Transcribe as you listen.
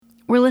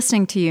We're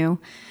listening to you.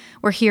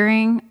 We're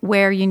hearing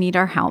where you need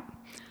our help.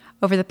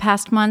 Over the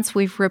past months,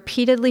 we've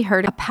repeatedly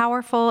heard a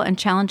powerful and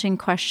challenging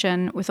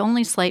question with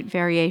only slight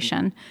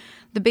variation.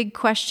 The big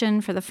question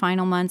for the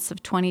final months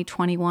of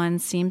 2021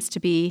 seems to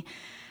be,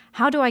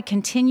 how do I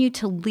continue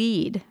to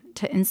lead,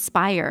 to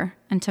inspire,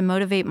 and to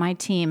motivate my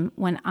team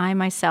when I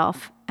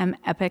myself am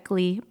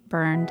epically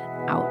burned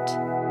out?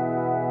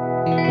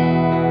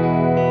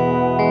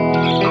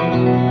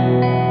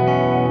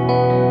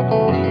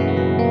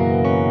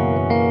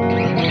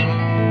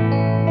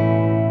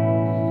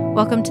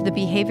 Welcome to The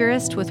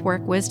Behaviorist with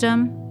Work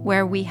Wisdom,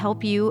 where we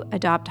help you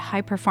adopt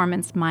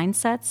high-performance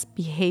mindsets,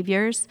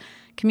 behaviors,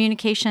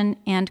 communication,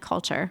 and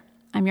culture.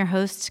 I'm your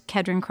host,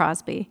 Kedren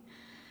Crosby.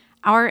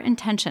 Our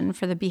intention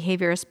for the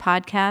Behaviorist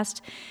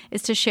podcast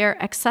is to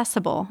share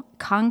accessible,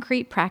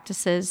 concrete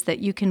practices that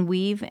you can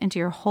weave into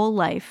your whole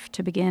life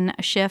to begin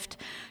a shift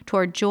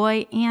toward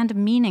joy and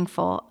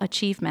meaningful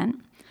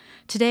achievement.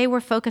 Today, we're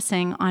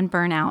focusing on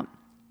burnout.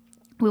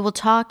 We will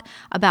talk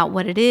about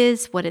what it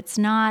is, what it's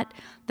not,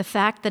 the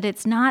fact that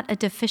it's not a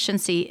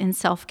deficiency in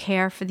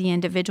self-care for the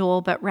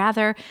individual, but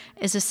rather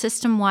is a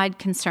system-wide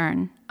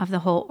concern of the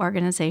whole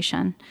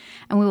organization.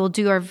 And we will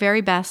do our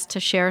very best to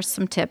share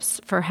some tips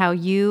for how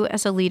you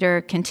as a leader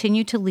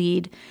continue to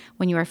lead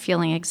when you are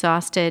feeling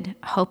exhausted,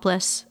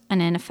 hopeless,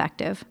 and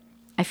ineffective.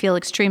 I feel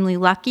extremely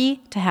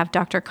lucky to have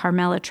Dr.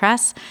 Carmela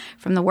Tress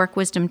from the Work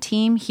Wisdom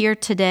team here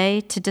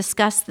today to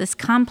discuss this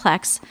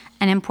complex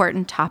and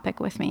important topic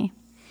with me.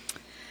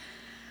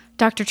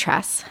 Dr.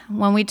 Tress,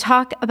 when we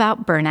talk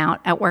about burnout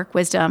at Work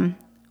Wisdom,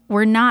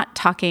 we're not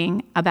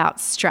talking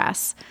about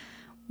stress.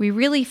 We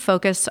really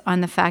focus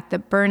on the fact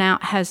that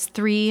burnout has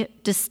three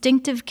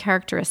distinctive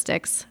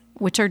characteristics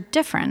which are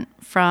different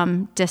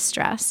from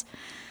distress.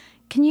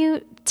 Can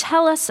you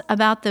tell us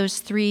about those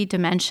three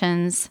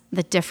dimensions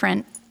that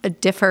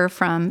differ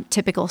from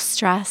typical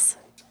stress?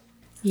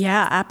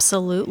 Yeah,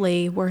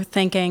 absolutely. We're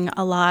thinking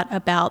a lot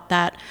about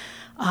that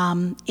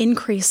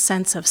increased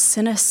sense of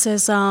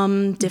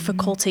cynicism,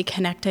 difficulty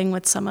connecting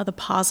with some of the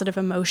positive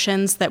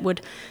emotions that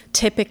would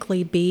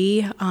typically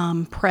be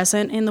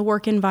present in the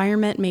work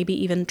environment, maybe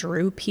even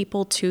drew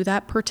people to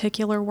that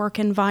particular work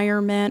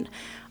environment.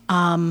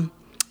 The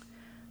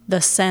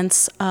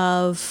sense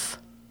of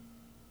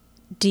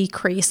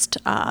decreased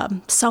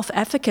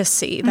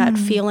self-efficacy, that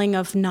feeling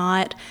of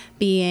not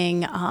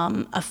being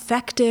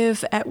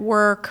effective at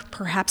work,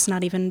 perhaps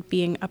not even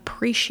being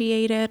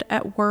appreciated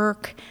at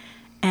work.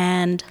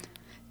 And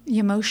the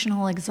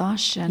emotional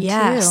exhaustion,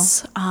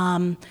 yes,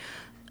 too.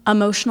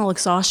 Emotional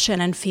exhaustion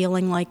and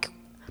feeling like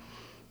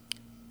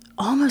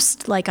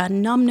almost like a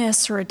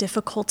numbness or a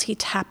difficulty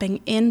tapping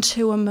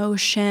into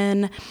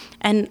emotion.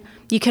 And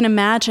you can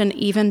imagine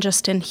even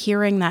just in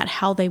hearing that,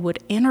 how they would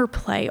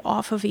interplay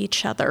off of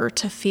each other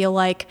to feel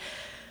like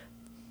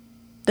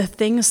the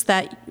things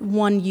that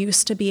one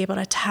used to be able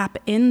to tap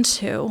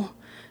into,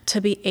 to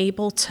be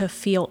able to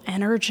feel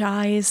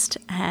energized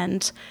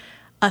and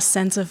a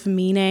sense of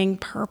meaning,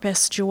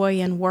 purpose, joy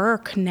in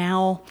work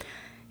now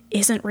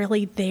isn't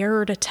really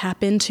there to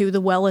tap into.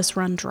 The well is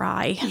run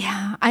dry.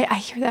 Yeah, I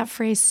hear that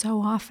phrase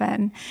so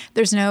often.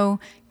 There's no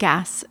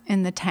gas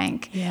in the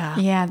tank.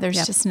 Yeah,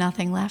 there's just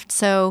nothing left.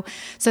 So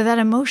that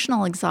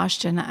emotional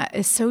exhaustion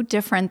is so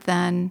different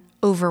than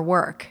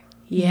overwork.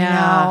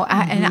 Yeah.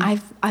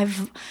 And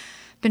I've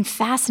been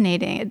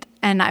fascinated,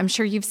 and I'm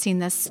sure you've seen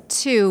this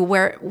too,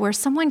 where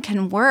someone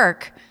can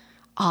work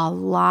a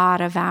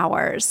lot of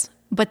hours,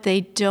 but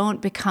they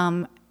don't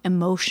become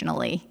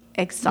emotionally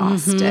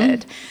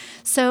exhausted.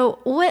 So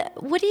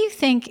what do you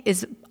think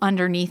is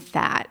underneath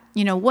that?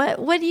 You know, what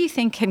do you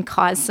think can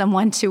cause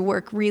someone to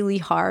work really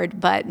hard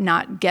but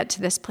not get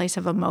to this place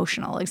of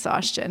emotional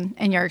exhaustion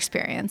in your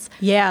experience?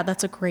 Yeah,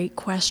 that's a great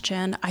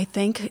question. I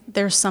think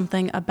there's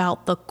something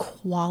about the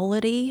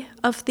quality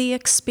of the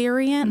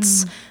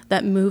experience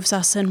that moves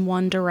us in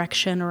one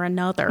direction or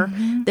another.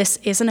 This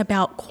isn't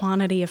about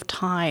quantity of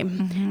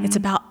time. It's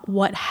about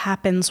what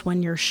happens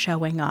when you're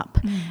showing up.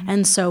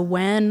 And so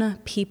when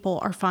people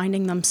are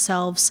finding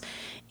themselves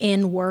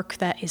in work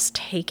that is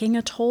taking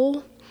a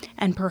toll,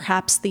 and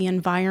perhaps the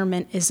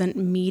environment isn't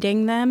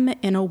meeting them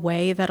in a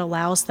way that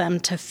allows them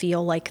to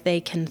feel like they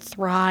can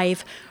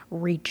thrive,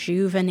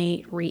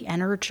 rejuvenate,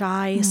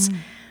 re-energize.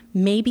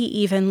 Maybe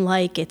even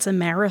like it's a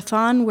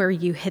marathon where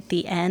you hit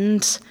the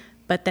end,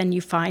 but then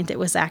you find it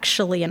was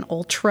actually an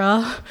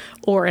ultra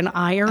or an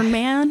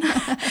Ironman.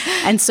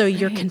 And so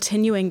you're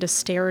continuing to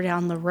stare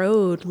down the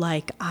road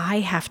like,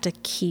 I have to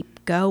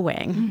keep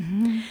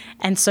going.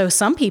 And so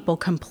some people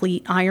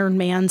complete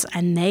Ironmans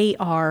and they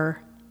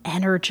are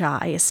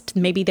energized.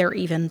 Maybe they're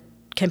even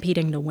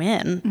competing to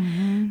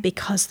win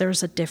because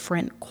there's a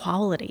different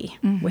quality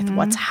with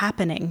what's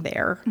happening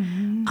there.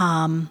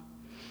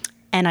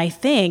 And I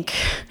think,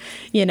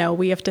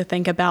 we have to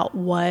think about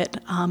what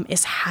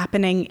is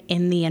happening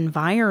in the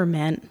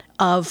environment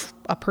of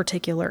a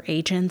particular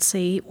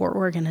agency or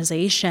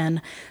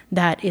organization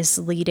that is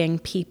leading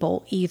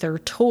people either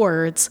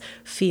towards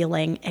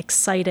feeling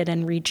excited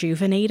and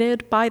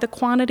rejuvenated by the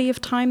quantity of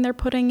time they're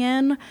putting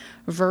in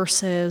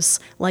versus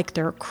like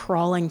they're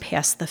crawling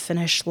past the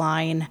finish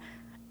line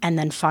and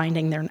then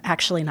finding they're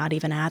actually not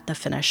even at the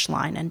finish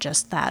line, and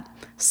just that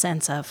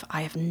sense of,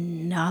 I have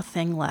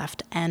nothing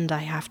left and I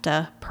have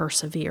to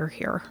persevere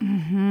here.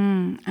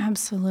 Mm-hmm.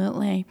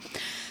 Absolutely.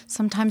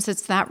 Sometimes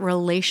it's that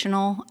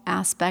relational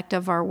aspect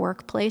of our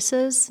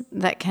workplaces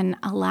that can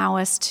allow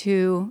us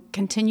to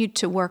continue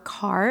to work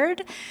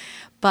hard,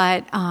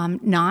 but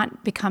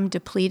not become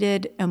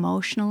depleted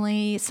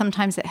emotionally.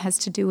 Sometimes it has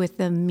to do with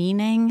the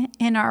meaning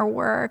in our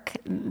work,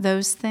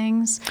 those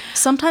things.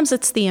 Sometimes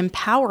it's the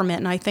empowerment,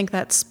 and I think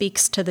that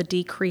speaks to the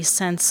decreased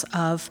sense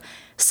of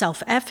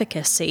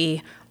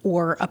self-efficacy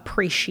or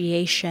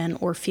appreciation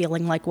or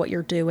feeling like what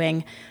you're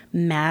doing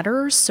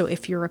matters. So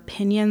if your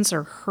opinions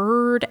are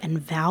heard and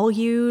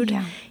valued,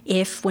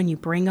 if when you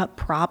bring up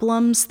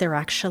problems, they're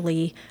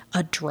actually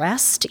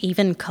addressed,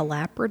 even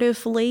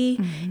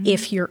collaboratively,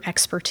 if your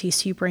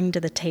expertise you bring to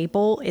the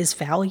table is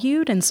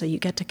valued, and so you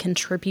get to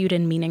contribute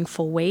in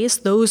meaningful ways,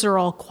 those are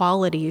all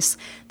qualities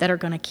that are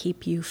going to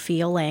keep you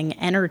feeling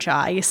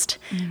energized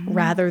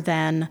rather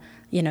than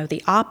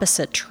the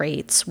opposite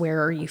traits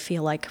where you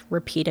feel like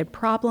repeated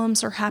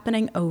problems are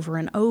happening over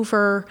and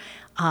over.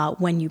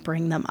 When you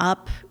bring them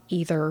up,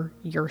 either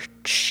you're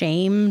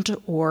shamed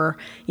or,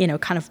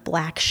 kind of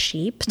black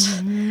sheeped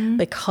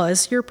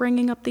because you're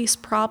bringing up these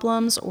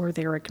problems, or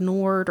they're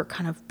ignored or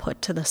kind of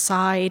put to the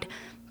side.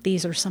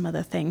 These are some of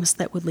the things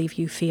that would leave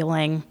you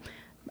feeling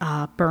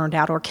burned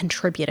out or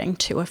contributing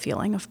to a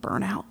feeling of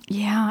burnout.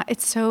 Yeah,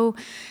 it's so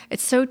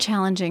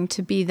challenging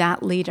to be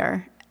that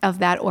leader of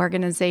that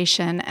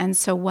organization. And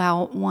so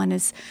while one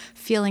is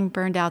feeling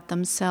burned out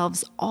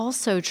themselves,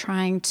 also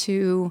trying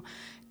to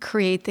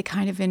create the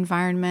kind of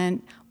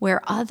environment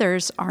where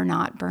others are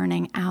not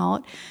burning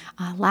out.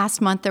 Last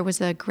month, there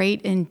was a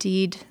great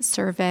Indeed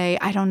survey.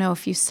 I don't know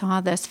if you saw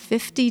this.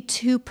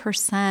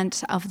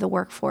 52% of the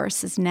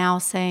workforce is now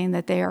saying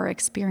that they are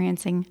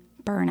experiencing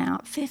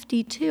burnout.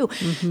 52.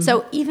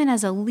 So even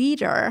as a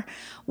leader,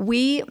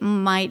 we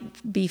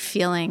might be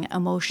feeling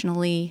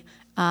emotionally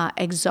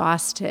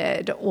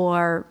exhausted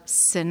or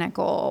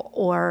cynical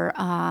or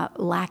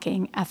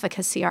lacking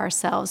efficacy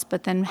ourselves.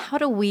 But then how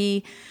do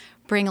we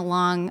bring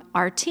along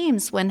our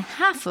teams when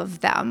half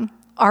of them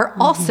are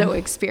also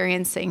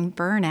experiencing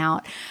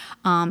burnout?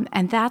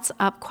 And that's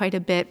up quite a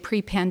bit.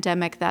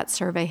 Pre-pandemic, that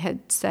survey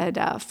had said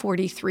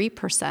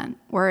 43%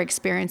 were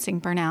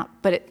experiencing burnout,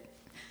 but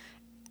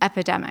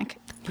epidemic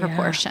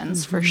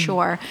proportions for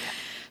sure.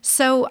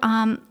 So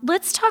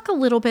let's talk a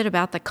little bit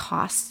about the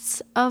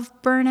costs of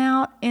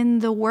burnout in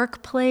the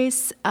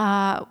workplace.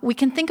 We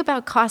can think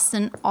about costs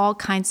in all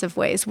kinds of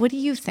ways. What do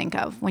you think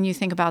of when you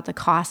think about the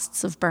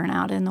costs of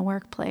burnout in the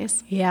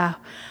workplace? Yeah.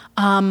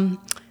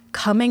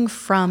 Coming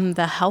from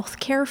the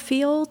healthcare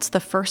field, the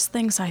first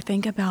things I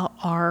think about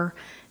are,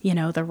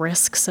 the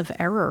risks of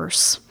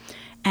errors.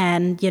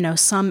 And,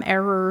 some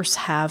errors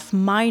have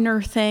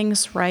minor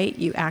things, right?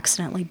 You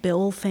accidentally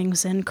bill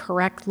things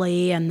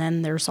incorrectly, and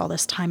then there's all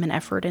this time and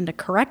effort into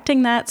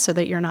correcting that so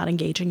that you're not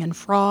engaging in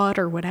fraud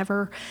or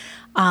whatever.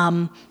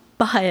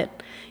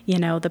 But,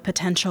 the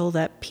potential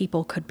that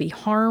people could be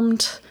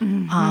harmed,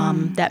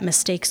 that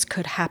mistakes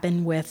could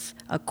happen with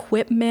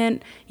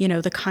equipment,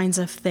 the kinds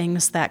of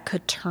things that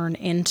could turn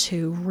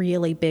into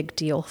really big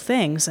deal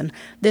things. And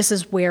this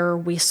is where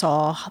we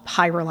saw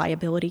high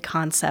reliability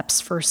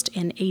concepts first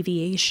in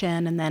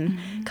aviation and then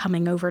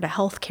coming over to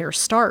healthcare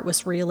start,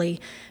 was really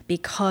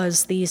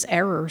because these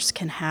errors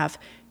can have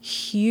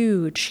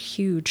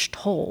huge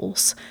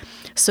tolls.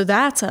 So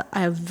that's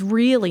a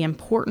really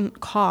important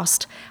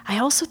cost. I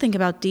also think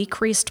about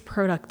decreased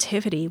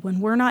productivity.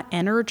 When we're not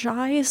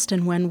energized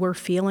and when we're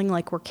feeling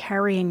like we're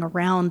carrying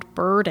around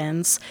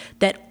burdens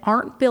that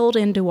aren't built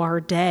into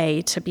our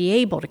day to be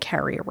able to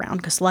carry around,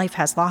 because life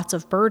has lots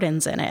of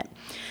burdens in it.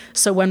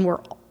 So when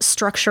we're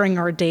structuring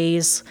our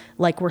days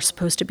like we're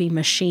supposed to be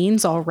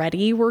machines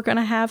already, we're going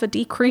to have a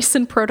decrease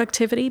in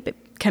productivity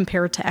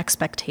compared to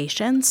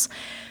expectations.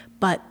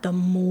 But the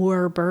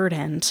more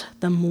burdened,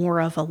 the more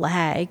of a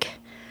lag,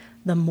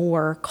 the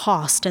more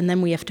cost. And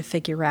then we have to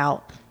figure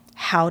out,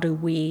 how do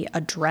we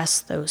address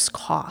those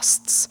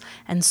costs?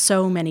 And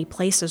so many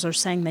places are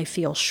saying they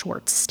feel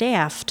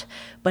short-staffed,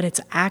 but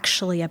it's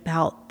actually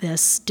about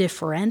this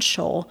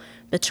differential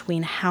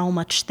between how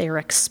much they're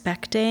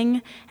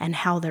expecting and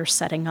how they're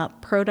setting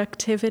up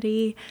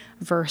productivity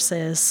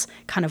versus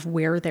kind of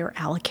where they're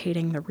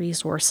allocating the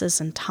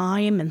resources and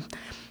time. And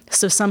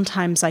so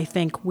sometimes I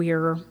think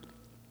we're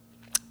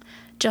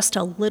just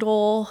a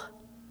little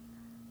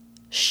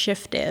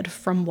shifted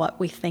from what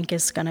we think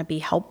is going to be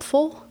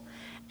helpful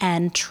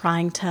and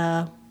trying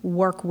to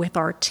work with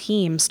our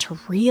teams to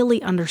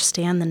really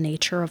understand the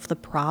nature of the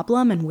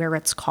problem and where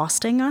it's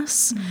costing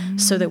us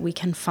so that we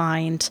can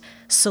find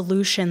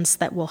solutions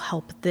that will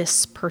help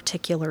this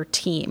particular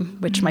team,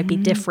 which might be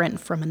different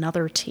from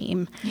another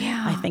team,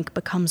 I think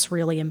becomes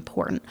really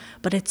important.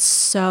 But it's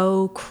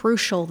so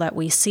crucial that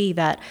we see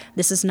that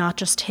this is not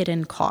just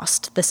hidden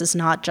cost. This is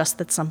not just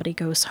that somebody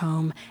goes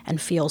home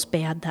and feels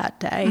bad that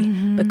day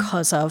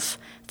because of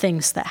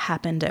things that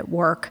happened at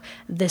work.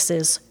 This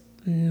is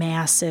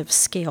massive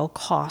scale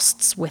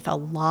costs with a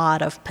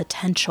lot of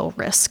potential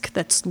risk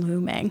that's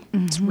looming.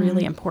 It's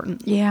really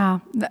important.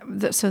 Yeah.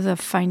 So the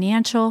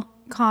financial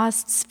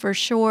costs for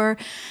sure,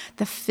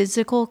 the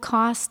physical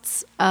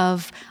costs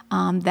of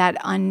that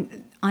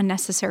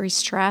unnecessary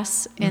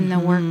stress in the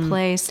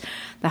workplace,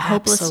 the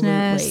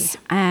hopelessness.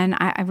 Absolutely. And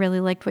I really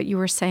liked what you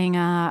were saying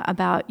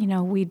about,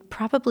 we'd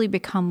probably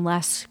become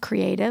less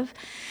creative.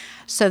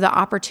 So the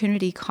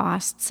opportunity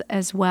costs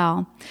as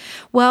well.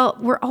 Well,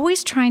 we're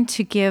always trying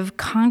to give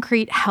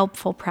concrete,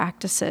 helpful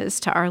practices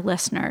to our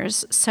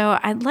listeners. So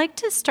I'd like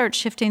to start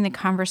shifting the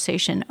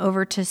conversation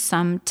over to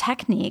some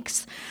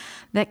techniques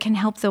that can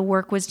help the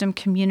Work Wisdom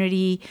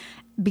community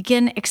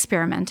begin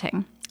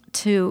experimenting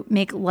to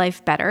make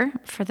life better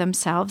for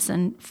themselves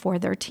and for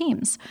their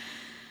teams.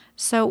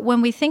 So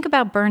when we think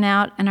about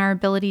burnout and our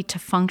ability to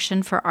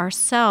function for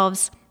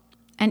ourselves,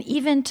 and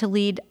even to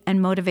lead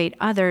and motivate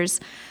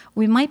others,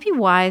 we might be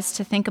wise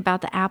to think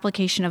about the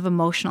application of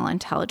emotional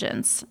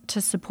intelligence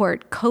to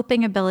support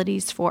coping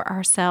abilities for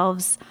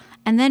ourselves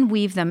and then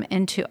weave them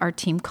into our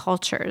team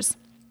cultures.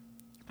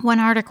 One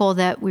article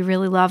that we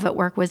really love at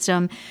Work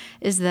Wisdom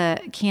is the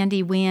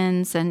Candy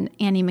Wiens and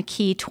Annie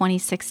McKee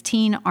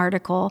 2016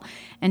 article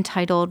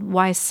entitled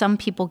Why Some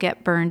People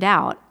Get Burned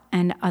Out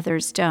and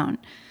Others Don't.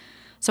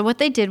 So what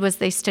they did was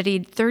they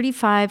studied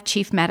 35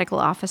 chief medical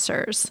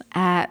officers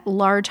at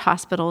large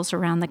hospitals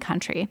around the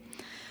country.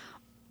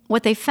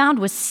 What they found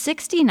was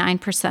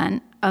 69%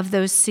 of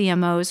those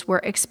CMOs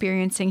were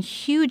experiencing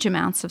huge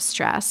amounts of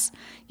stress,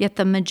 yet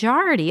the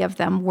majority of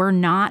them were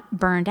not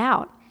burned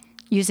out,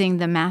 using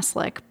the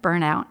Maslach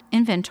burnout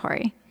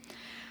inventory.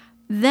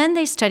 Then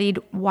they studied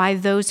why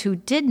those who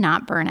did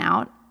not burn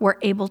out were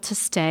able to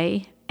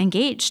stay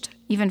engaged,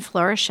 even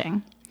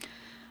flourishing.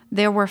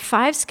 There were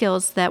 5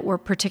 skills that were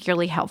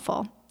particularly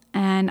helpful.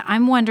 And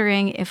I'm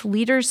wondering if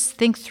leaders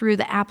think through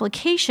the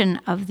application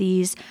of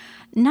these,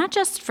 not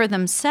just for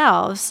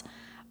themselves,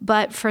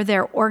 but for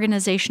their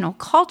organizational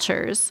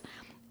cultures,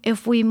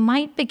 if we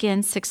might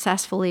begin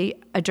successfully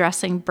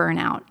addressing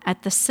burnout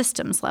at the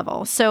systems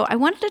level. So I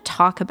wanted to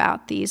talk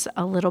about these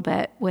a little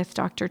bit with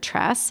Dr.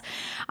 Tress.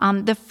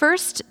 The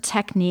first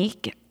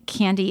technique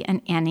Candy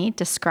and Annie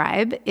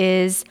describe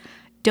is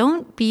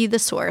don't be the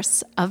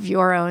source of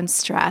your own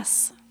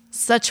stress.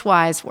 Such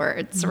wise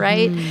words,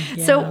 right?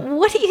 Yeah. So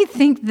what do you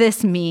think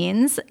this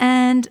means?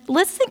 And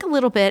let's think a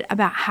little bit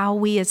about how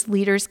we as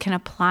leaders can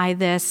apply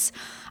this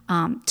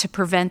to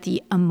prevent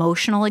the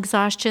emotional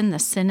exhaustion, the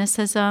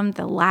cynicism,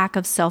 the lack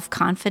of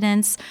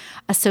self-confidence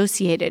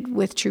associated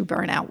with true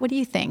burnout. What do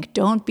you think?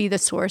 Don't be the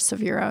source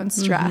of your own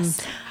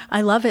stress.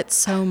 I love it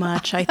so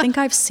much. I think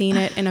I've seen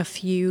it in a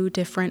few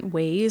different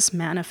ways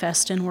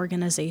manifest in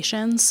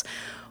organizations.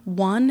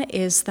 One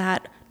is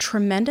that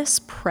tremendous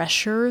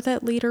pressure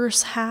that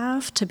leaders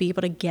have to be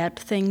able to get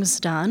things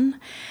done.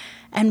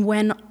 And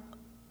when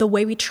the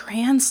way we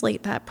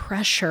translate that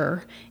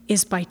pressure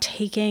is by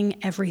taking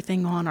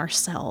everything on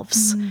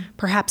ourselves,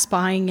 perhaps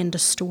buying into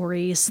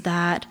stories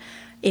that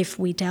if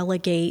we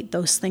delegate,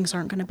 those things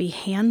aren't going to be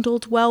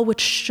handled well, which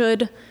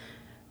should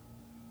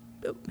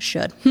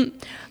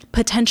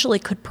potentially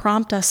could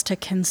prompt us to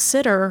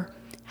consider,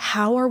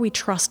 how are we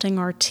trusting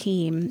our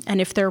team? And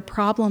if there are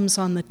problems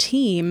on the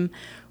team,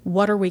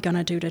 what are we going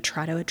to do to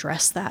try to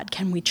address that?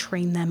 Can we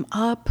train them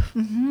up?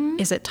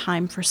 Is it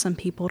time for some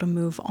people to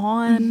move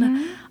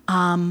on?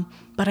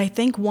 But I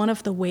think one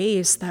of the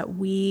ways that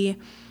we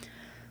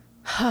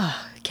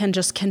can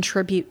just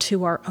contribute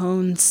to our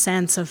own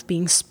sense of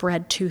being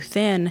spread too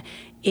thin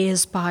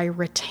is by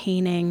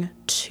retaining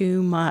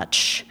too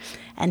much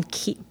and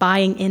keep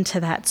buying into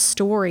that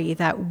story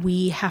that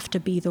we have to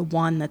be the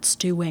one that's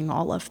doing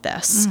all of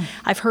this.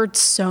 I've heard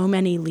so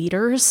many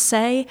leaders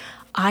say,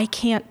 I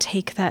can't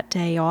take that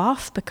day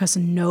off because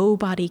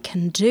nobody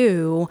can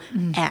do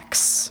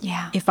X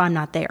if I'm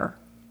not there.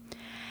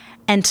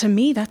 And to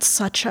me, that's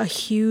such a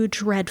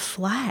huge red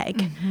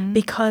flag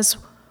because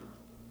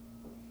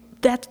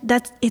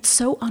it's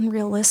so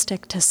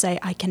unrealistic to say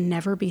I can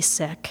never be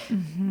sick.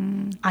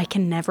 I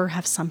can never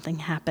have something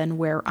happen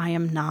where I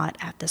am not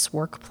at this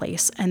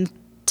workplace. And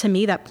to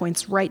me, that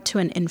points right to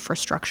an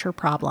infrastructure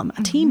problem,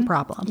 a team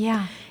problem.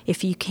 Yeah.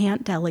 If you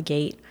can't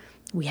delegate,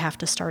 we have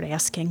to start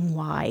asking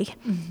why.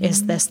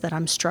 Is this that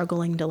I'm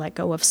struggling to let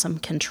go of some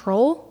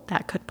control?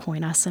 That could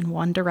point us in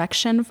one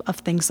direction of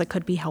things that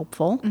could be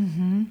helpful.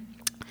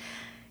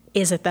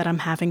 Is it that I'm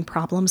having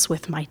problems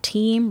with my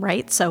team,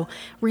 right? So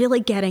really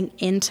getting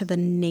into the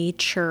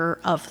nature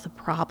of the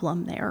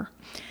problem there.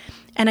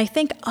 And I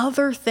think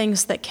other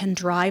things that can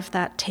drive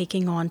that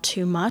taking on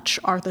too much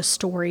are the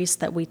stories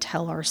that we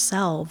tell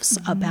ourselves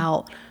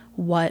about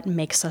what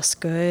makes us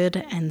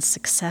good and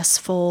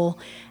successful,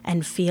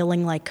 and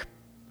feeling like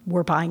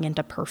we're buying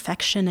into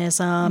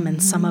perfectionism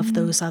and some of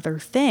those other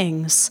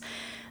things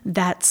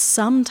that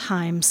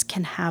sometimes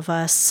can have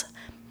us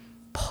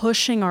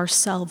pushing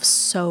ourselves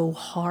so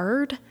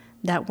hard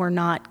that we're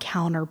not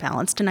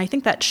counterbalanced. And I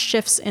think that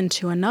shifts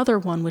into another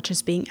one, which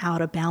is being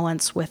out of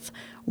balance with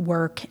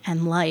work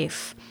and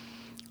life,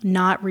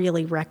 not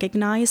really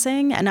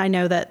recognizing. And I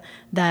know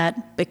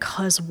that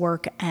because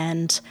work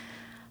and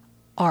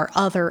our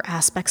other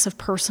aspects of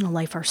personal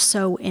life are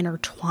so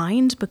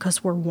intertwined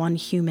because we're one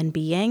human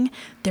being,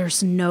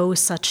 there's no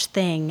such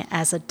thing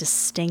as a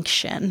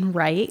distinction,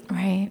 right?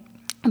 Right.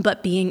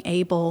 But being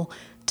able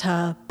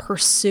to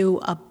pursue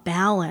a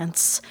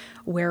balance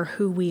where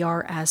who we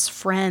are as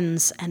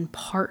friends and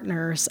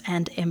partners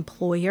and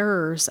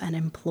employers and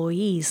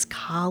employees,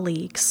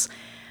 colleagues,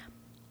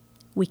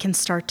 we can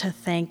start to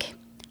think,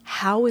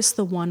 how is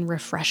the one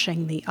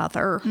refreshing the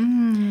other?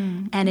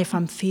 And if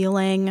I'm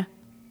feeling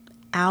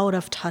out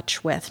of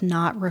touch with,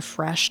 not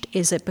refreshed,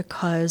 is it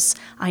because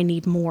I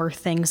need more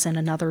things in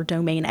another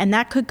domain? And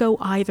that could go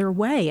either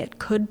way. It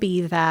could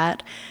be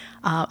that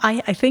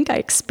I think I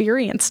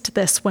experienced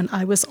this when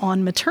I was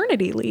on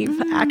maternity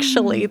leave.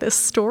 Actually, this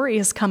story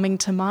is coming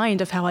to mind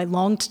of how I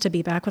longed to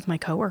be back with my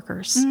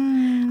coworkers.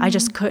 I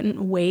just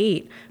couldn't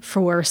wait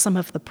for some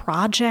of the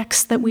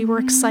projects that we were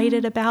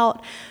excited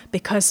about,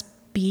 because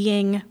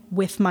being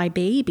with my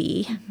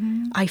baby,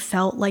 I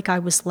felt like I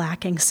was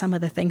lacking some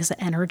of the things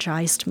that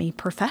energized me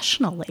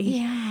professionally.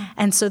 Yeah.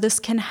 And so this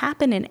can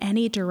happen in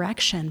any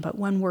direction, but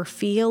when we're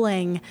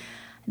feeling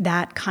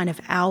that kind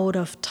of out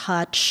of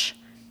touch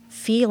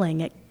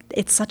feeling,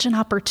 it's such an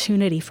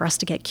opportunity for us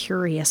to get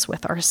curious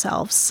with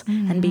ourselves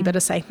and be able to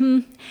say,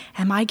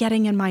 am I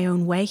getting in my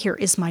own way here?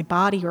 Is my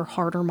body or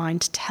heart or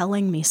mind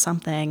telling me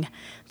something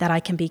that I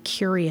can be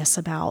curious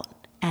about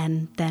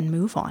and then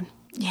move on?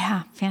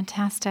 Yeah,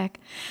 fantastic.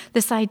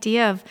 This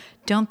idea of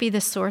don't be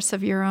the source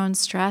of your own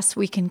stress,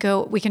 we can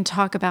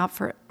talk about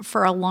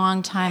for a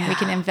long time. Yeah. We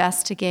can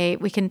investigate.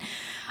 We can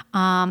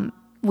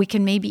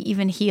maybe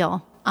even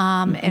heal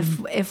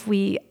if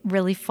we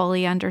really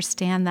fully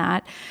understand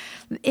that.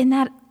 In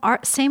that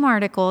same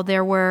article,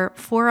 there were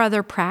 4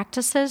 other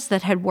practices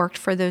that had worked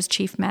for those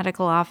chief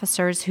medical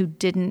officers who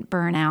didn't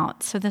burn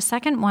out. So the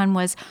second one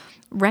was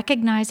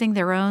recognizing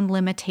their own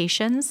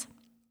limitations.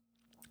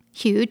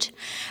 Huge.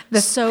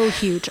 So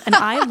huge. And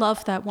I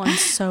love that one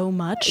so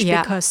much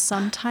because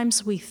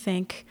sometimes we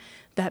think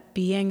that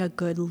being a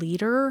good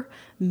leader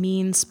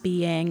means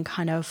being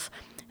kind of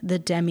the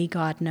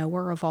demigod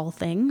knower of all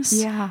things.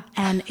 Yeah.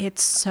 And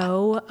it's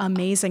so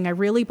amazing. I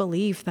really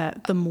believe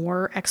that the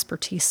more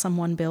expertise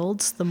someone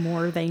builds, the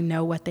more they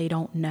know what they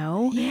don't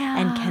know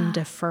and can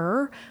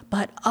defer.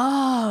 But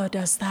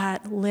does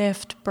that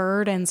lift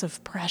burdens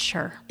of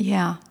pressure?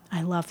 Yeah.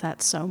 I love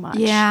that so much.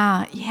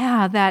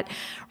 Yeah, that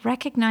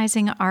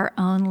recognizing our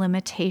own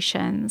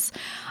limitations.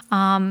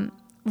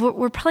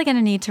 We're probably going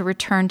to need to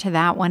return to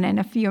that one in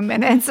a few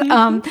minutes.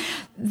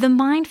 The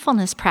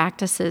mindfulness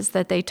practices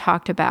that they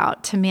talked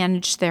about to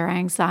manage their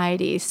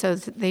anxiety. So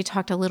they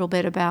talked a little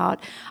bit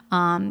about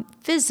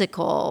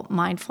physical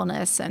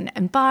mindfulness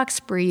and box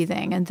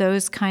breathing and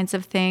those kinds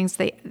of things.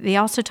 They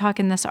also talk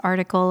in this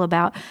article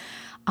about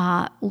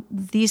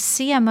these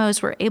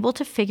CMOs were able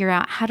to figure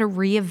out how to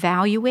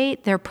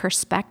reevaluate their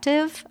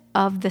perspective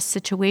of the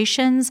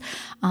situations,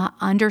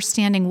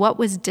 understanding what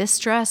was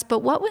distress, but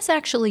what was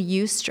actually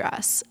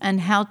eustress, and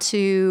how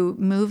to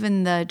move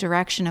in the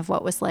direction of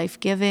what was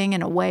life-giving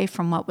and away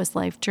from what was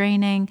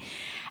life-draining.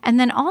 And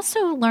then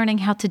also learning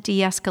how to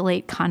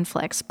de-escalate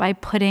conflicts by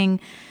putting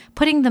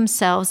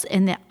themselves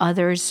in the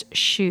other's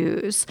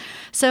shoes.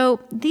 So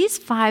these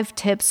 5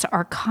 tips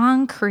are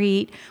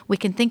concrete. We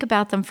can think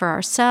about them for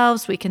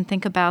ourselves. We can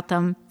think about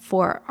them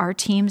for our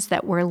teams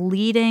that we're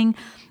leading.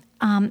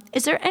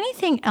 Is there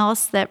anything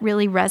else that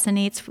really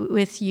resonates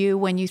with you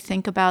when you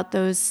think about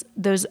those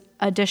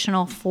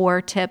additional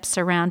 4 tips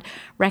around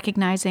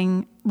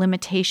recognizing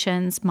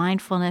limitations,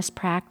 mindfulness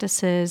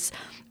practices,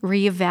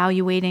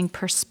 reevaluating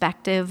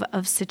perspective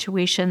of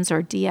situations,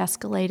 or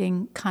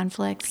de-escalating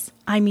conflicts?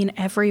 I mean,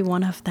 every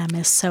one of them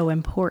is so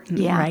important,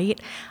 right?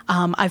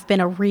 I've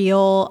been a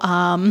real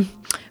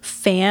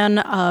fan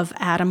of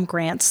Adam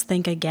Grant's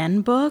Think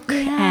Again book.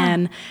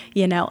 And,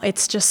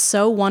 it's just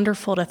so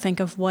wonderful to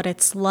think of what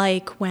it's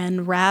like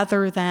when,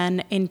 rather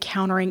than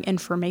encountering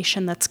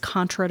information that's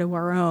contra to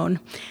our own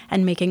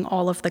and making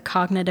all of the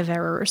cognitive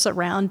errors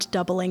around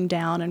doubling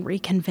down and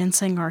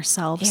reconvincing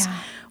ourselves,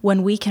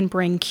 when we can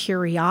bring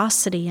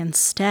curiosity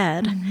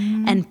instead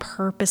and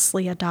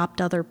purposely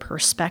adopt other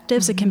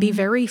perspectives, it can be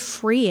very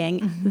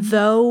freeing,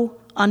 though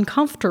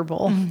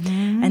uncomfortable.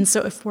 And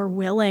so if we're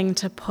willing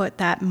to put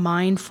that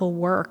mindful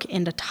work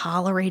into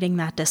tolerating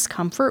that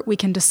discomfort, we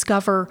can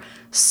discover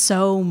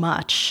so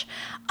much.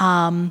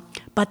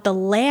 But the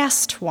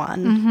last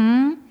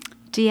one,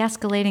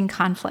 de-escalating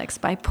conflicts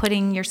by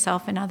putting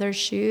yourself in others'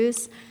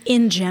 shoes.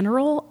 In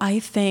general, I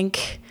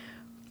think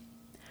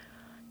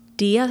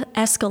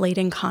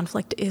De-escalating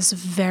conflict is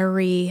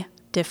very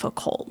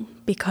difficult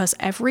because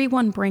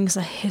everyone brings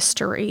a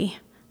history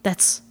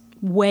that's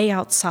way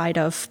outside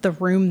of the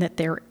room that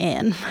they're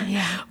in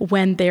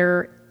when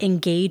they're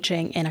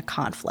engaging in a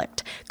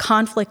conflict.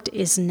 Conflict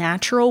is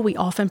natural. We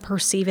often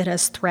perceive it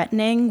as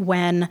threatening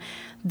when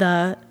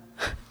the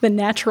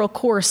natural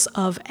course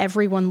of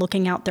everyone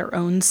looking out their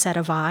own set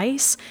of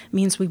eyes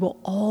means we will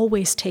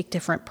always take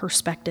different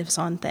perspectives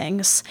on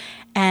things.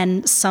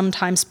 And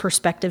sometimes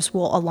perspectives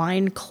will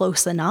align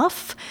close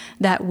enough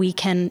that we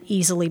can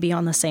easily be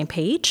on the same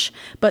page,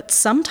 but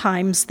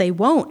sometimes they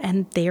won't,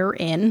 and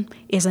therein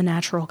is a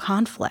natural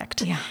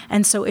conflict. Yeah.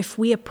 And so if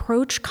we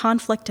approach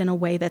conflict in a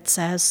way that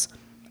says,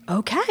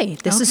 okay,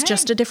 this is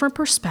just a different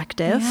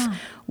perspective. Yeah.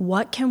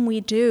 What can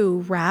we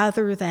do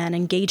rather than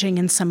engaging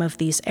in some of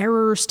these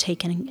errors,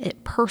 taking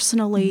it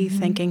personally,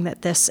 thinking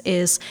that this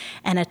is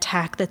an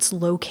attack that's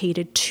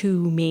located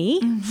to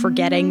me,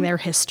 forgetting their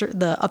history,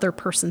 the other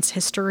person's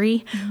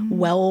history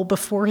well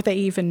before they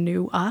even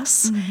knew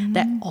us,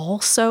 that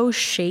also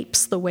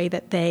shapes the way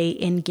that they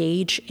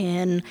engage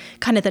in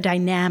kind of the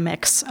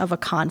dynamics of a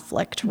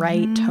conflict,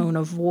 right? Tone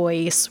of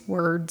voice,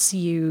 words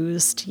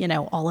used,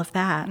 all of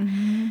that.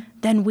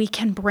 Then we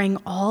can bring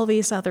all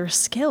these other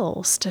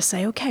skills to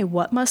say, okay,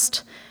 what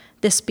must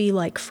this be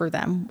like for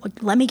them?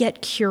 Let me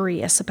get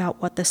curious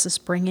about what this is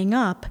bringing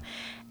up.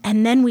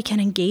 And then we can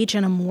engage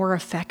in a more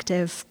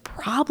effective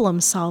problem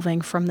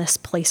solving from this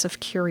place of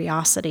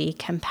curiosity,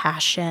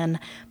 compassion,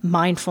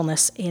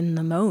 mindfulness in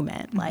the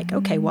moment. Like,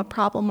 okay, what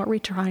problem are we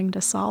trying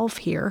to solve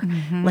here?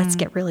 Let's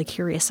get really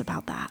curious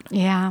about that.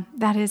 Yeah,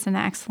 that is an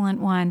excellent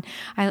one.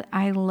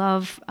 I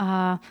love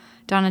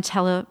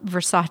Donatella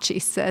Versace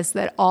says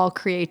that all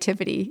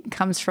creativity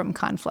comes from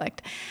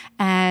conflict.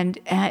 And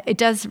it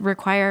does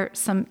require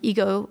some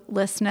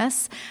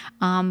egolessness.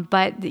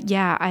 But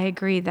yeah, I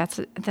agree. That's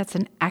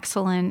an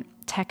excellent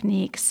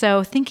technique.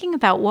 So thinking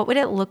about what would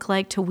it look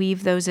like to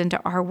weave those into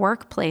our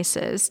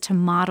workplaces, to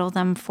model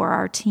them for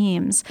our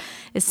teams,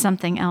 is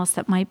something else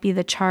that might be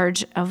the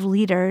charge of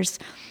leaders,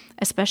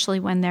 especially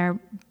when they're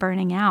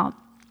burning out.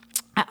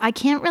 I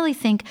can't really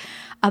think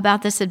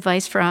about this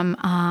advice from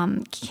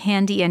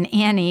Candy and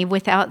Annie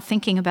without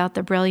thinking about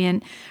the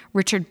brilliant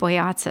Richard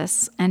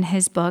Boyatzis and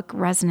his book,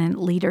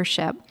 Resonant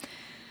Leadership.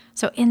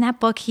 So in that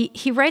book,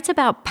 he writes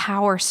about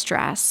power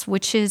stress,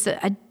 which is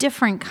a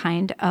different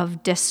kind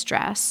of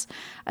distress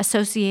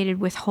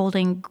associated with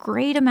holding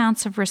great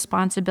amounts of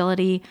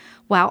responsibility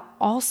while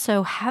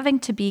also having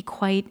to be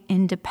quite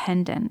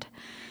independent.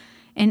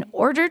 In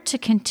order to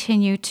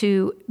continue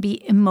to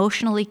be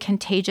emotionally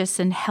contagious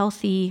in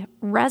healthy,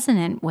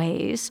 resonant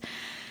ways,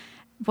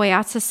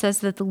 Boyatzis says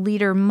that the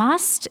leader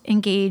must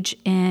engage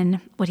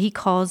in what he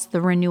calls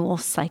the renewal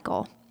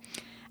cycle.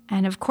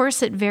 And of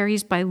course, it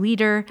varies by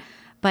leader,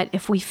 but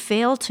if we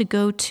fail to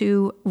go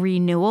to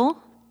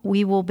renewal,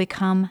 we will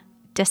become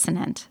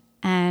dissonant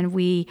and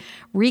we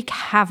wreak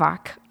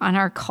havoc on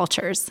our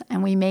cultures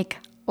and we make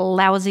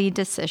lousy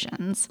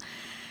decisions.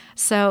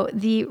 So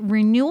the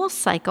renewal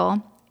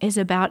cycle is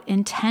about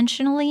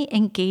intentionally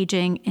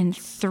engaging in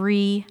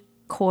 3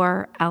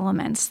 core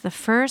elements. The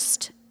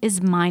first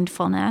is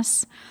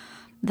mindfulness.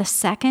 The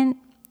second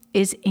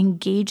is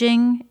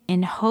engaging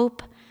in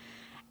hope.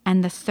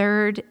 And the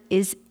third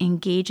is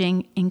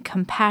engaging in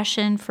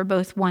compassion for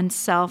both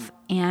oneself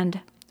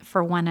and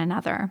for one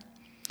another.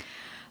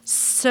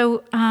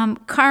 So,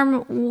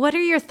 Carm, what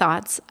are your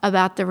thoughts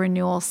about the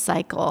renewal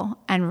cycle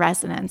and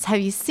resonance? Have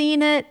you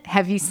seen it?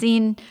 Have you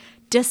seen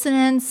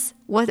dissonance?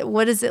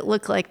 What does it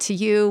look like to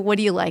you? What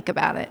do you like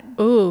about it?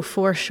 Oh,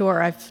 for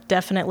sure. I've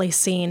definitely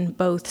seen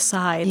both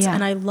sides. Yeah.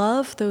 And I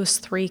love those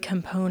 3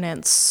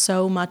 components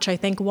so much. I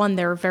think, one,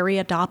 they're very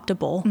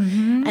adoptable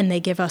and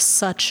they give us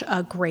such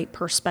a great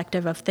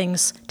perspective of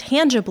things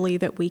tangibly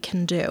that we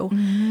can do.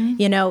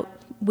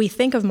 We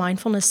think of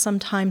mindfulness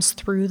sometimes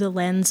through the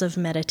lens of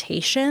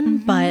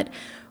meditation, but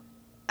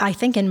I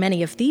think in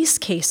many of these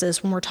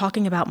cases, when we're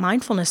talking about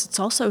mindfulness,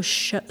 it's also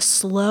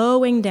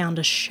slowing down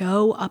to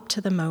show up to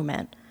the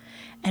moment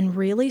and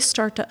really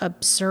start to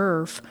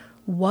observe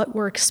what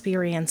we're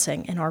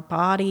experiencing in our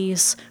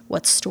bodies,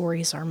 what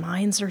stories our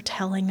minds are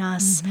telling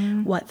us,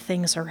 what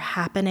things are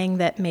happening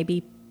that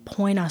maybe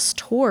point us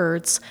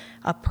towards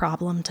a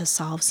problem to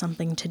solve,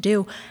 something to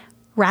do,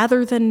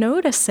 rather than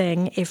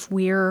noticing if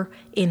we're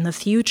in the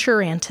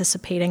future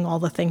anticipating all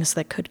the things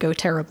that could go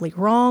terribly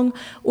wrong,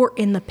 or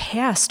in the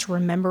past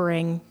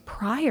remembering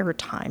prior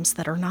times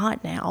that are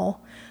not now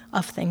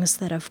of things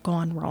that have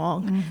gone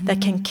wrong, that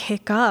can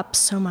kick up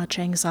so much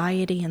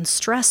anxiety and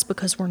stress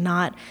because we're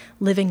not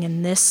living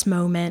in this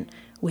moment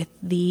with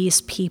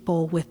these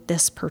people, with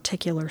this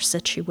particular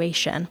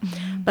situation.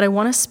 But I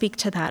want to speak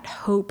to that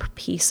hope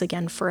piece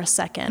again for a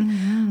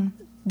second.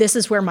 This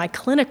is where my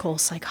clinical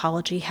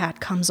psychology hat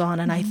comes on,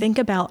 and I think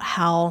about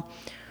how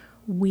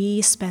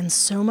we spend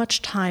so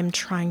much time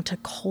trying to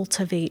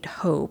cultivate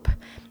hope.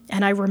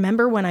 And I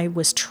remember when I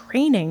was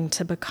training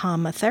to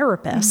become a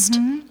therapist,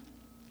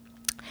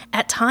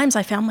 at times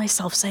I found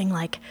myself saying,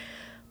 like,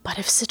 But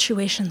if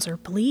situations are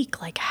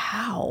bleak, like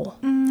how?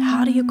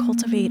 How do you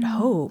cultivate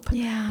hope?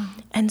 Yeah.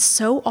 And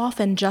so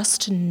often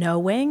just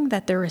knowing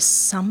that there is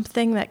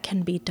something that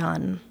can be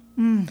done,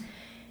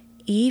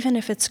 even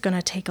if it's going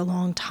to take a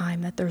long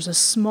time, that there's a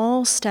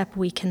small step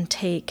we can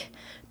take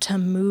to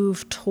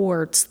move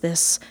towards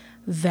this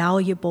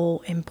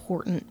valuable,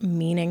 important,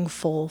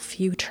 meaningful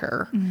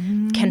future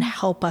can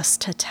help us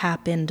to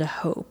tap into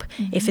hope.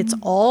 If it's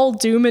all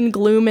doom and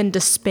gloom and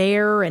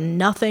despair and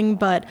nothing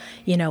but,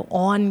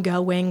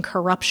 ongoing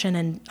corruption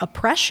and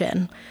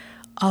oppression,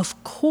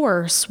 of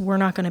course, we're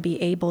not going to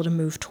be able to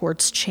move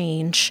towards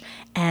change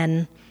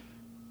and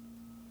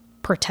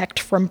protect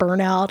from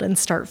burnout and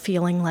start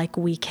feeling like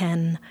we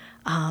can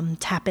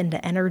tap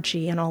into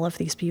energy and all of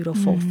these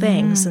beautiful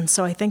things. And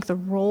so I think the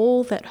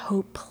role that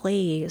hope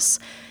plays,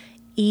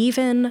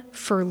 even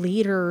for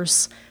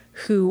leaders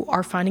who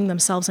are finding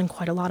themselves in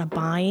quite a lot of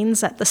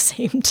binds at the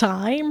same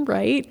time,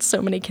 right?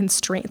 So many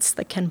constraints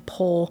that can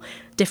pull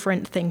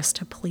different things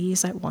to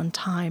please at one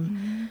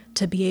time,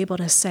 to be able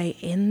to say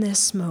in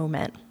this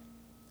moment,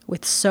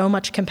 with so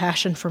much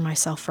compassion for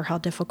myself for how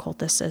difficult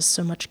this is,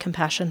 so much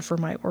compassion for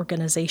my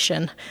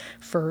organization,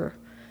 for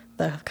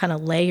the kind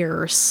of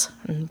layers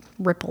and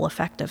ripple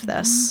effect of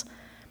this,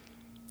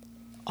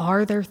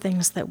 are there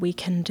things that we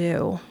can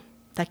do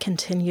that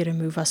continue to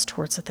move us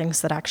towards the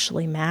things that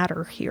actually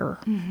matter here?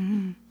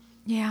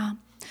 Yeah.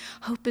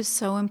 Hope is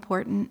so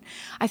important.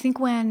 I think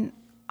when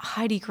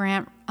Heidi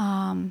Grant,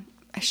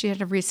 she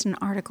had a recent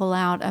article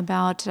out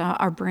about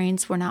our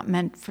brains were not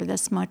meant for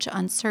this much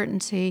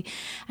uncertainty.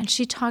 And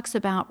she talks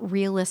about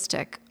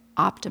realistic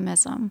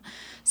optimism.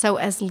 So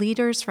as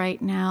leaders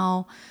right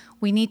now,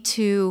 we need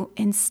to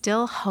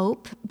instill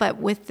hope, but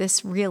with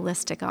this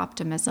realistic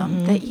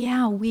optimism that,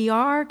 we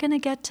are going to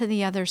get to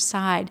the other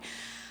side.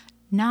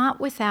 Not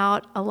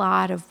without a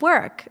lot of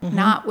work,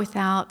 not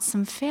without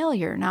some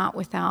failure, not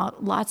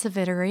without lots of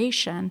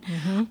iteration.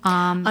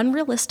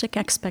 Unrealistic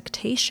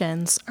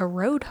expectations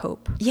erode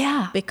hope.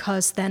 Yeah.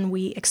 Because then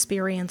we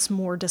experience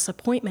more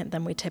disappointment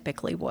than we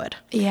typically would.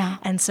 Yeah.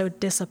 And so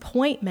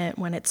disappointment,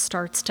 when it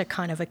starts to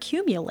kind of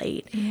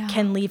accumulate,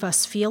 can leave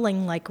us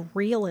feeling like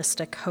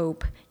realistic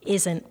hope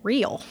isn't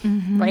real,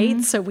 right?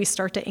 So we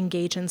start to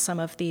engage in some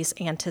of these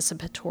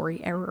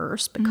anticipatory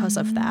errors because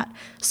of that.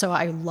 So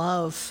I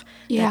love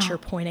that you're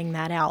pointing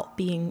that out,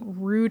 being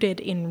rooted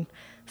in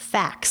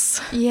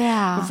facts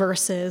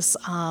versus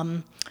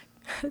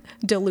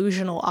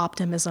delusional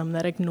optimism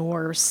that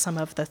ignores some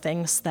of the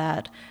things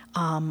that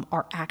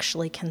are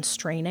actually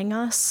constraining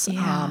us.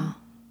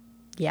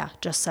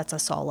 Just sets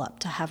us all up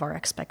to have our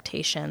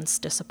expectations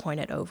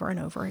disappointed over and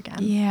over again.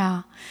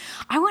 Yeah.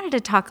 I wanted to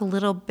talk a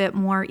little bit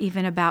more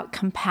even about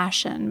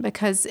compassion,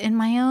 because in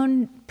my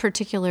own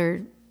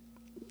particular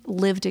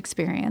lived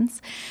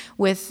experience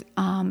with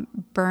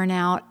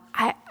burnout,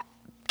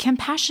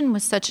 compassion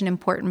was such an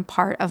important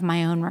part of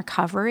my own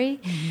recovery.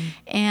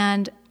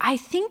 And I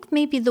think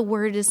maybe the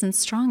word isn't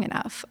strong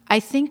enough. I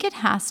think it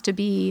has to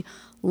be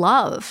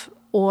love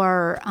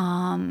or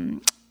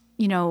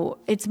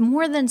it's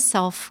more than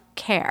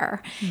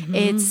self-care.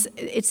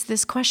 It's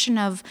this question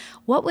of,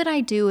 what would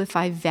I do if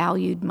I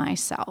valued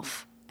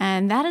myself?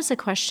 And that is a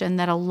question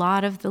that a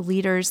lot of the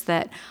leaders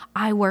that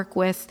I work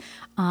with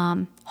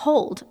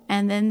hold,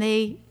 and then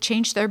they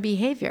change their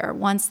behavior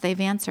once they've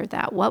answered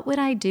that. What would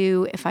I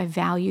do if I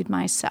valued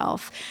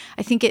myself?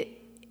 I think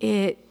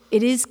it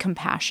is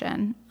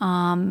compassion,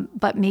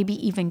 but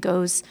maybe even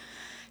goes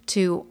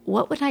to,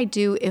 what would I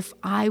do if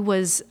I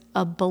was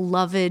a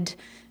beloved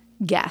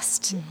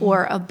guest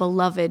or a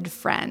beloved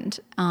friend?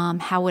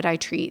 How would I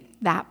treat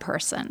that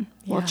person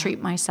or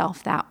treat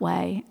myself that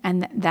way?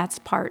 And that's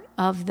part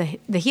of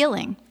the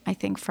healing, I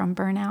think, from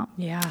burnout.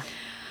 Yeah.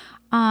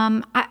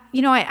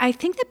 I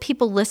think that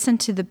people listen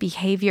to the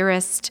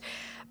behaviorist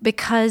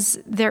because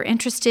they're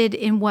interested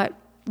in what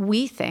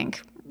we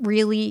think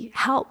really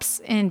helps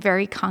in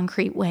very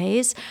concrete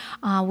ways.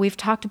 We've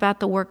talked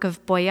about the work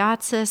of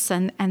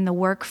Boyatzis and the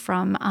work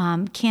from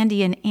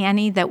Candy and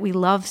Annie that we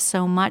love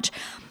so much.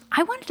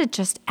 I wanted to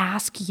just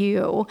ask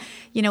you,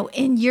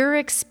 in your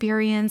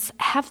experience,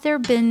 have there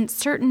been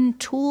certain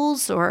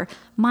tools or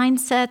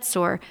mindsets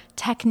or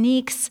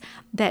techniques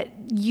that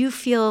you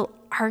feel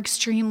are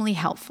extremely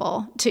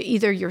helpful to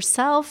either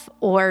yourself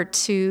or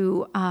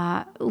to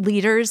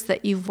leaders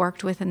that you've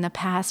worked with in the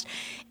past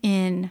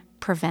in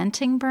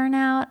preventing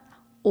burnout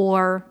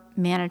or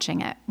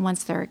managing it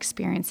once they're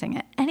experiencing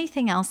it?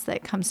 Anything else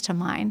that comes to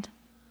mind?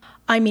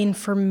 I mean,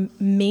 for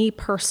me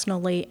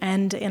personally,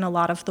 and in a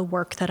lot of the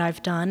work that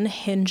I've done,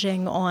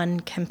 hinging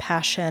on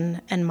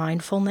compassion and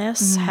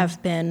mindfulness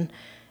have been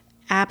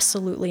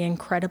absolutely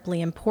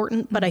incredibly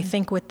important. But I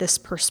think with this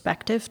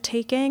perspective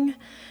taking,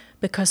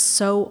 because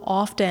so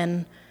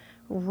often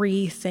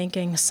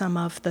rethinking some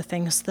of the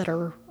things that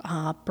are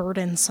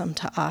burdensome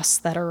to us,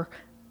 that are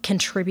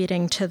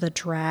contributing to the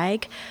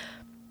drag,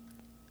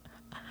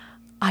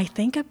 I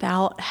think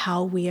about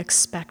how we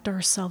expect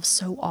ourselves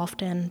so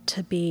often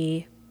to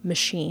be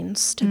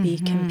machines, to be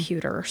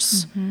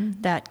computers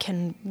that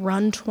can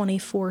run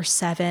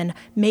 24/7,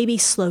 maybe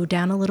slow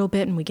down a little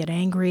bit and we get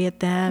angry at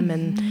them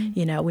and,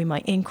 we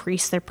might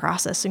increase their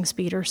processing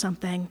speed or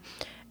something.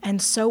 And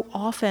so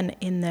often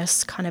in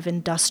this kind of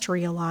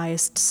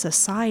industrialized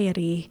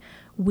society,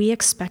 we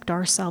expect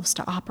ourselves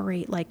to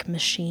operate like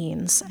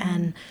machines.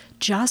 And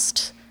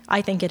just,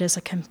 I think it is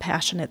a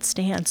compassionate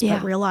stance,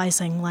 but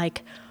realizing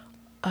like,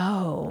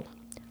 oh,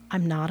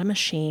 I'm not a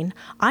machine.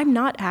 I'm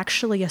not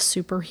actually a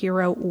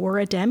superhero or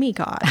a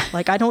demigod.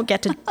 Like, I don't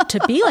get to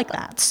be like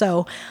that.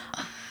 So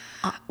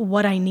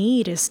what I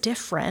need is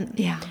different.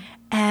 Yeah.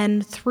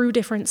 And through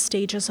different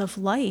stages of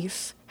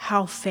life,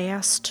 how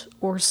fast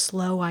or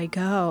slow I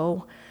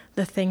go,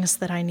 the things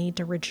that I need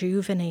to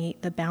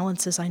rejuvenate, the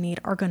balances I need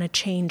are going to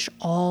change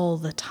all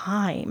the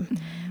time.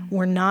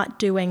 We're not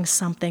doing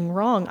something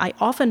wrong. I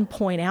often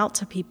point out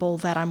to people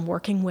that I'm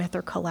working with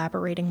or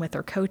collaborating with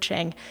or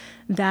coaching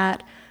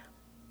that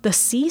the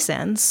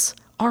seasons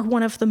are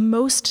one of the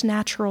most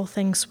natural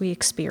things we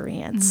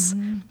experience.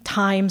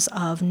 Times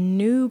of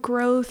new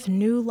growth,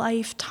 new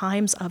life,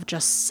 times of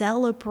just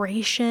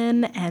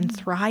celebration and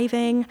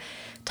thriving,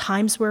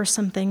 times where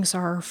some things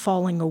are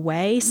falling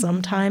away,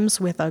 sometimes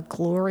with a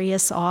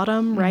glorious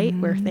autumn, right,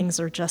 where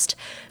things are just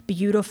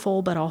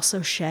beautiful but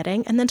also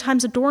shedding, and then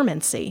times of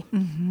dormancy.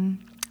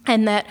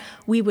 And that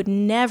we would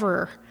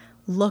never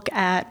look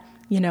at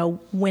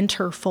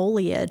winter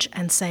foliage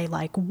and say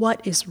like, what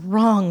is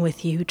wrong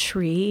with you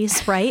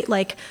trees, right?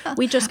 Like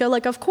we just go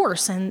like, of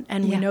course. And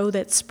we know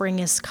that spring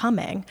is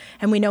coming,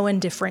 and we know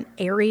in different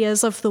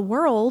areas of the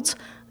world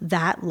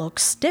that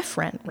looks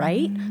different,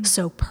 right?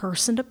 So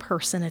person to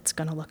person, it's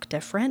going to look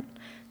different.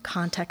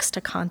 Context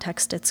to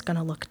context, it's going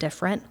to look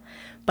different.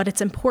 But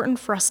it's important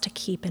for us to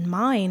keep in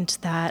mind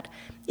that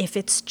if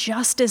it's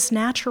just as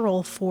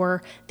natural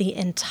for the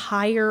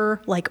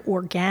entire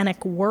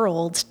organic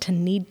world to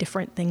need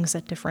different things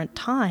at different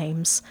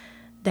times,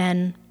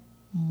 then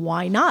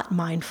why not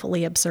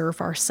mindfully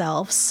observe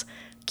ourselves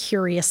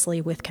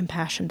curiously with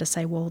compassion to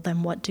say, well,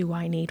 then what do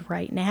I need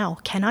right now?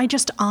 Can I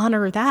just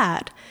honor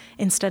that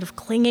instead of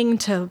clinging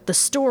to the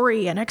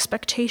story and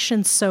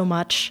expectations so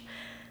much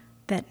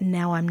that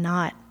now I'm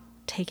not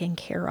taken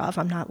care of?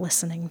 I'm not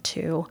listening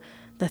to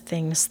the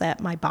things that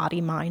my body,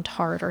 mind,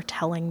 heart are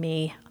telling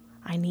me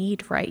I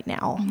need right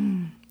now.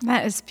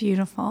 That is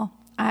beautiful.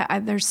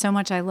 There's so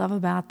much I love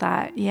about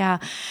that. Yeah,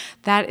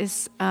 that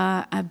is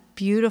a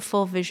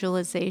beautiful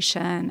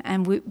visualization.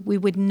 And we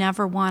would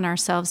never want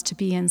ourselves to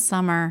be in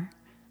summer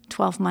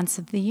 12 months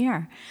of the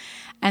year.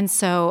 And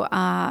so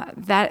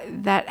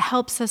that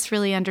helps us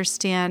really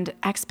understand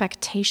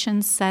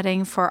expectation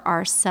setting for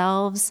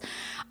ourselves,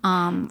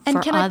 and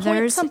can for I others.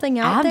 point something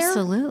out there?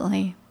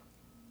 Absolutely.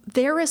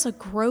 There is a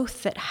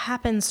growth that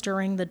happens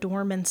during the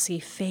dormancy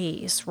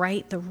phase,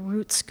 right? The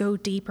roots go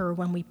deeper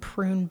when we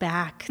prune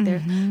back.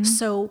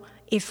 So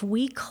if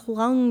we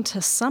clung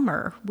to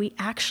summer, we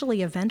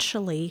actually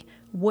eventually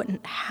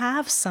wouldn't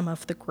have some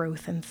of the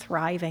growth and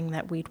thriving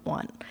that we'd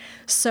want.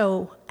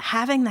 So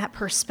having that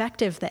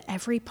perspective that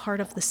every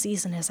part of the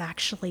season is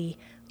actually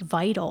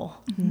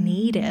vital,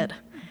 needed,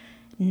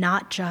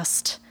 not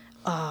just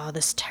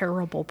this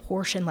terrible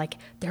portion, like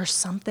there's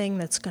something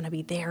that's going to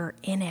be there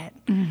in it,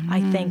 I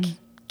think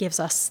gives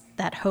us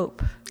that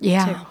hope.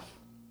 Yeah, too.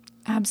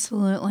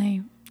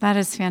 Absolutely. That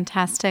is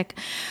fantastic.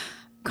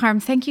 Carm,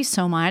 thank you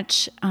so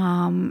much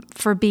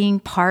for being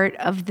part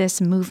of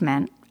this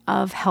movement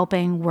of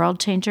helping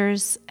world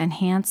changers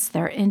enhance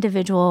their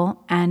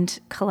individual and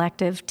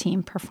collective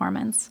team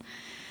performance.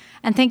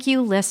 And thank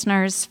you,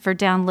 listeners, for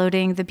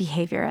downloading The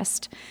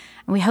Behaviorist.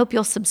 And we hope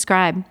you'll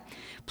subscribe.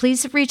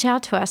 Please reach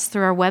out to us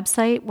through our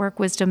website,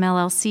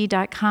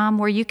 workwisdomllc.com,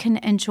 where you can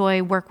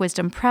enjoy Work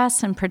Wisdom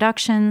Press and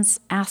productions,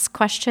 ask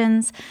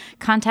questions,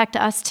 contact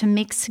us to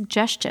make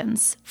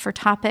suggestions for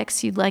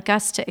topics you'd like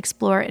us to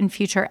explore in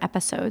future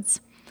episodes.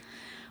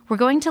 We're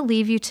going to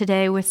leave you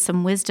today with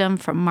some wisdom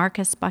from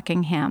Marcus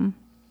Buckingham.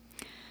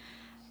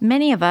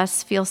 Many of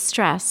us feel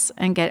stress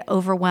and get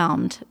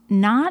overwhelmed,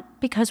 not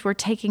because we're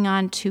taking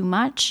on too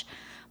much,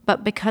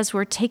 but because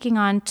we're taking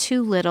on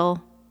too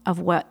little of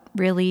what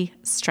really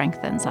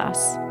strengthens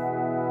us.